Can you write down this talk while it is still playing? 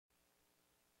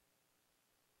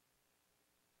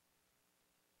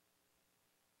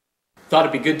thought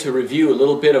it'd be good to review a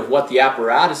little bit of what the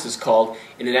apparatus is called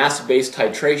in an acid-base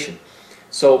titration.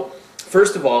 So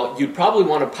first of all, you'd probably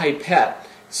want to pipette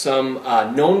some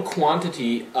known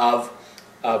quantity of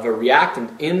a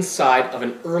reactant inside of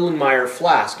an Erlenmeyer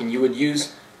flask, and you would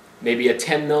use maybe a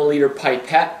 10 milliliter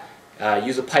pipette,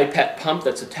 use a pipette pump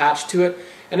that's attached to it,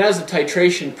 and as the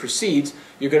titration proceeds,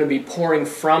 you're going to be pouring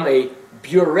from a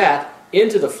burette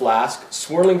into the flask,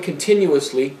 swirling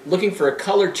continuously, looking for a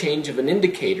color change of an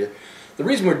indicator. The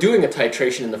reason we're doing a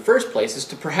titration in the first place is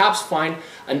to perhaps find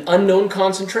an unknown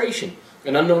concentration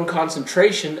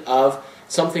of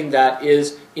something that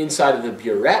is inside of the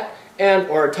burette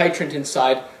or a titrant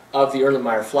inside of the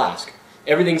Erlenmeyer flask.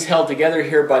 Everything's held together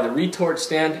here by the retort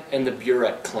stand and the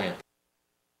burette clamp.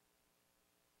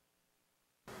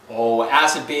 Oh,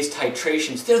 acid-base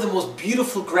titrations, they're the most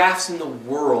beautiful graphs in the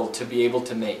world to be able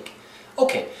to make.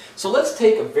 Okay, so let's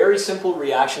take a very simple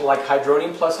reaction like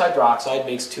hydronium plus hydroxide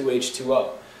makes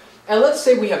 2H2O. And let's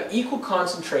say we have equal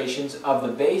concentrations of the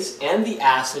base and the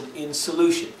acid in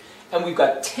solution. And we've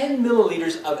got 10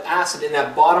 milliliters of acid in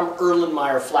that bottom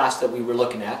Erlenmeyer flask that we were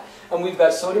looking at. And we've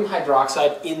got sodium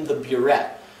hydroxide in the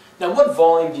burette. Now what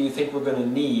volume do you think we're going to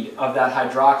need of that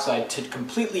hydroxide to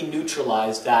completely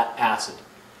neutralize that acid?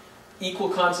 Equal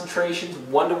concentrations,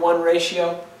 1-to-1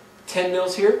 ratio, 10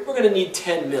 mils here, we're going to need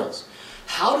 10 mils.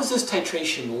 How does this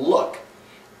titration look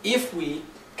if we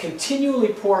continually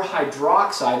pour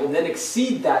hydroxide and then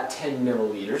exceed that 10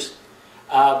 milliliters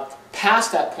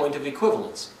past that point of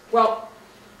equivalence? Well,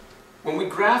 when we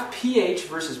graph pH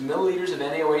versus milliliters of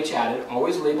NaOH added,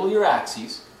 always label your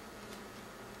axes.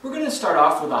 We're going to start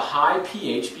off with a high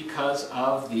pH because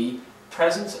of the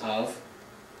presence of,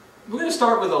 we're going to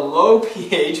start with a low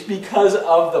pH because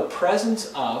of the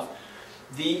presence of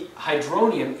the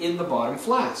hydronium in the bottom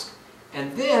flask.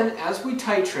 And then, as we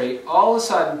titrate, all of a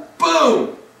sudden,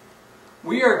 boom!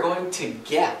 We are going to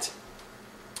get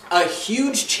a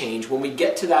huge change when we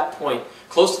get to that point,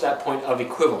 close to that point of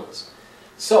equivalence.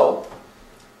 So,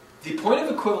 the point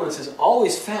of equivalence is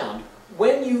always found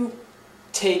when you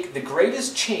take the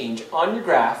greatest change on your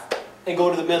graph and go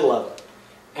to the middle of it.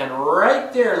 And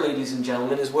right there, ladies and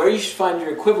gentlemen, is where you should find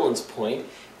your equivalence point.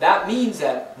 That means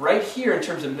that right here, in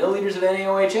terms of milliliters of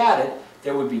NaOH added,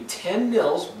 there would be 10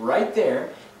 mils right there.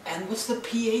 And what's the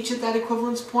pH at that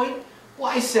equivalence point?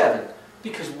 Why 7?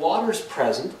 Because water's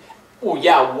present. Oh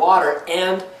yeah, water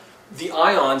and the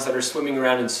ions that are swimming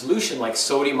around in solution, like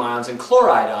sodium ions and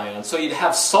chloride ions. So you'd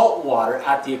have salt water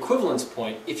at the equivalence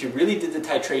point if you really did the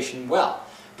titration well.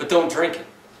 But don't drink it.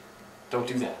 Don't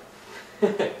do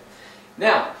that.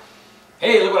 Now,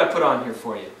 hey, look what I put on here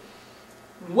for you.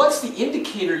 What's the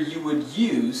indicator you would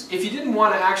use if you didn't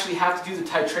want to actually have to do the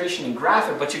titration and graph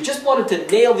it, but you just wanted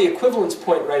to nail the equivalence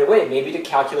point right away, maybe to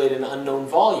calculate an unknown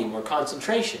volume or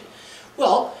concentration?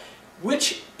 Well,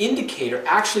 which indicator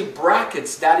actually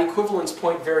brackets that equivalence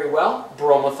point very well?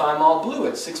 Bromothymol blue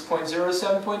at 6.0 to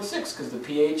 7.6, because the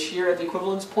pH here at the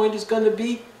equivalence point is going to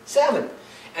be 7.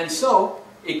 And so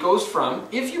it goes from,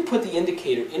 if you put the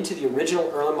indicator into the original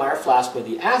Erlenmeyer flask where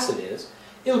the acid is,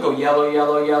 it'll go yellow,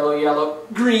 yellow, yellow, yellow,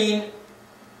 green,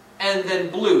 and then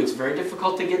blue. It's very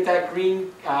difficult to get that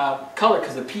green color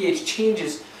because the pH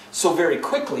changes so very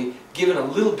quickly given a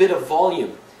little bit of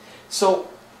volume. So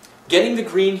getting the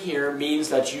green here means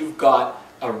that you've got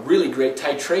a really great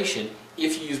titration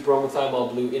if you use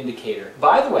bromothymol blue indicator.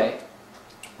 By the way,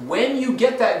 when you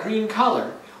get that green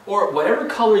color, or whatever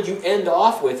color you end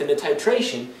off with in a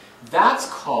titration, that's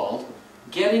called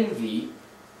getting the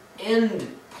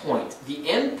end point. The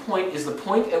end point is the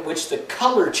point at which the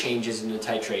color changes in the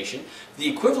titration. The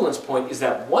equivalence point is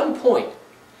that one point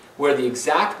where the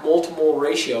exact mole-to-mole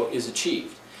ratio is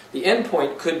achieved. The end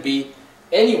point could be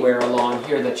anywhere along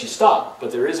here that you stop,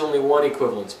 but there is only one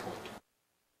equivalence point.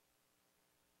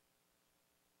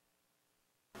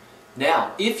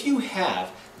 Now, if you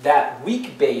have that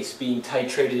weak base being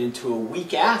titrated into a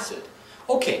weak acid,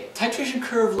 okay, titration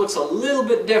curve looks a little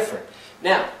bit different.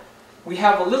 Now, we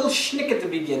have a little schnick at the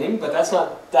beginning, but that's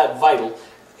not that vital.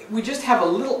 We just have a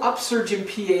little upsurge in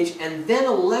pH and then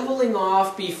a leveling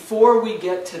off before we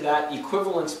get to that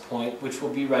equivalence point, which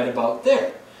will be right about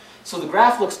there. So the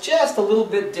graph looks just a little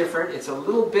bit different. It's a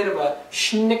little bit of a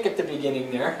schnick at the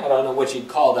beginning there. I don't know what you'd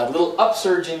call that. A little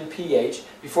upsurge in pH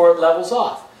before it levels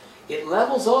off. It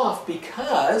levels off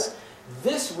because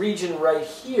this region right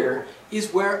here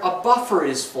is where a buffer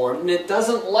is formed, and it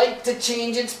doesn't like to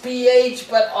change its pH,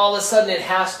 but all of a sudden it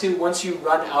has to once you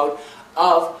run out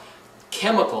of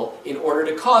chemical in order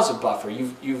to cause a buffer.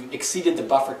 You've exceeded the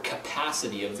buffer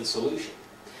capacity of the solution.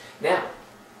 Now,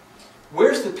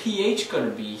 Where's the pH going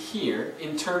to be here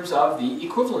in terms of the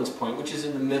equivalence point, which is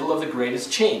in the middle of the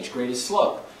greatest change, greatest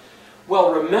slope?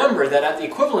 Well, remember that at the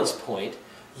equivalence point,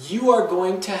 you are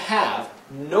going to have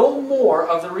no more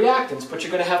of the reactants, but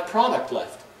you're going to have product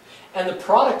left. And the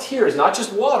product here is not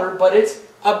just water, but it's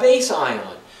a base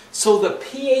ion. So the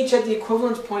pH at the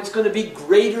equivalence point is going to be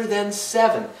greater than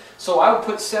 7. So I would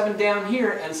put 7 down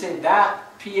here and say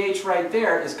that pH right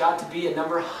there has got to be a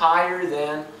number higher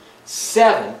than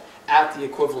 7 at the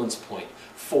equivalence point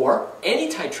for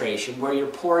any titration where you're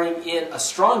pouring in a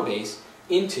strong base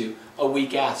into a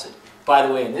weak acid. By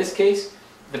the way, in this case,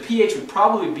 the pH would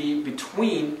probably be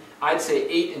between, I'd say,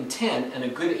 8 and 10, and a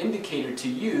good indicator to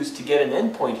use to get an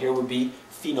endpoint here would be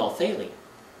phenolphthalein.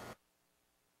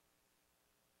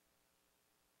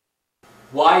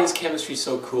 Why is chemistry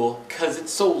so cool? Because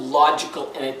it's so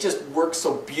logical and it just works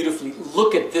so beautifully.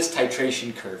 Look at this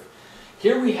titration curve.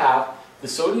 Here we have the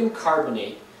sodium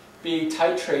carbonate being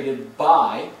titrated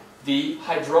by the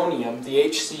hydronium, the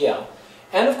HCl.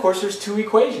 And of course there's two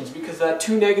equations because that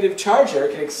 2 negative charge there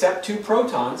can accept 2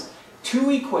 protons.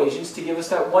 2 equations to give us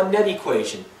that 1 net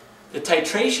equation. The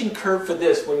titration curve for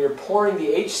this, when you're pouring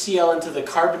the HCl into the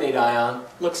carbonate ion,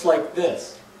 looks like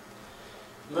this.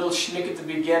 Little schnick at the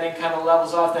beginning kind of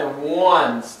levels off, then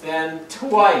once, then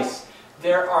twice.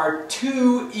 There are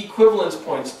 2 equivalence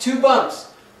points, 2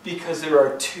 bumps, because there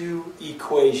are 2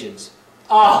 equations.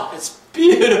 Ah, it's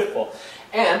beautiful.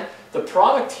 And the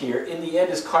product here in the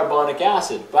end is carbonic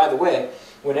acid. By the way,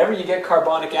 whenever you get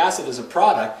carbonic acid as a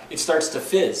product, it starts to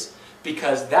fizz,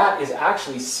 because that is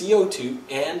actually CO2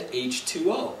 and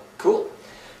H2O. Cool.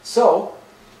 So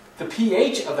the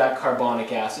pH of that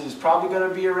carbonic acid is probably going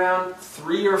to be around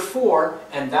 3 or 4,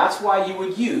 and that's why you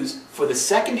would use, for the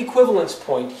second equivalence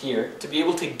point here, to be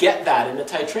able to get that in a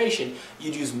titration,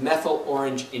 you'd use methyl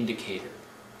orange indicator.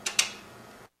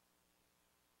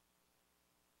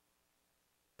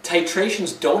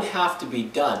 Titrations don't have to be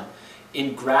done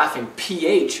in graphing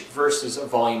pH versus a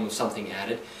volume of something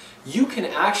added. You can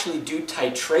actually do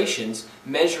titrations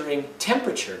measuring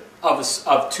temperature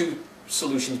of 2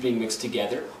 solutions being mixed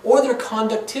together, or their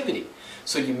conductivity.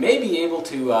 So you may be able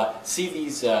to see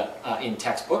these in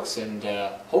textbooks and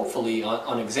hopefully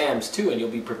on exams too, and you'll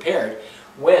be prepared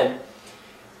when,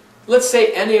 let's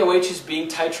say, NaOH is being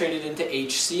titrated into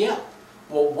HCl.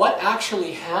 Well, what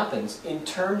actually happens in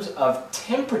terms of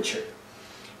temperature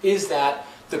is that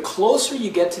the closer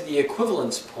you get to the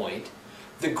equivalence point,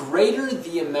 the greater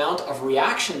the amount of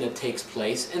reaction that takes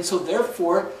place, and so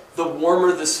therefore the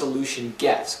warmer the solution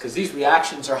gets, because these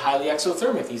reactions are highly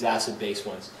exothermic, these acid-base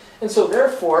ones. And so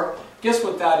therefore, guess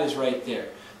what that is right there?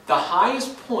 The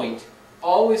highest point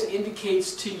always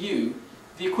indicates to you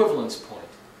the equivalence point.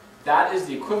 That is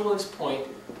the equivalence point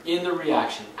in the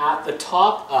reaction, at the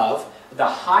top of the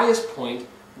highest point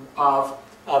of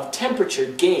temperature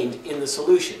gained in the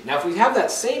solution. Now if we have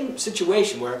that same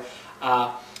situation where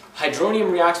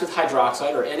hydronium reacts with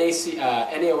hydroxide, or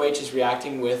NaOH is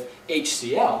reacting with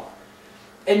HCl,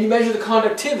 and you measure the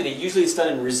conductivity, usually it's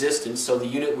done in resistance, so the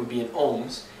unit would be in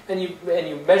ohms, and you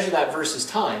measure that versus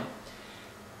time,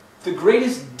 the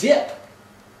greatest dip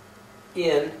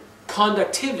in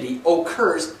conductivity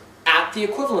occurs at the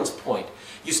equivalence point.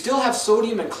 You still have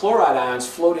sodium and chloride ions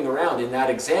floating around in that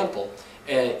example,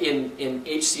 in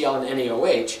HCl and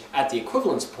NaOH at the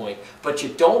equivalence point, but you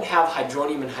don't have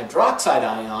hydronium and hydroxide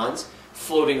ions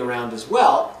floating around as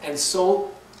well, and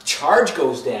so charge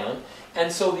goes down,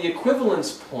 and so the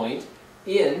equivalence point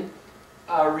in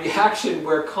a reaction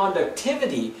where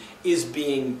conductivity is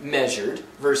being measured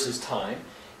versus time,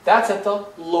 that's at the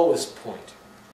lowest point.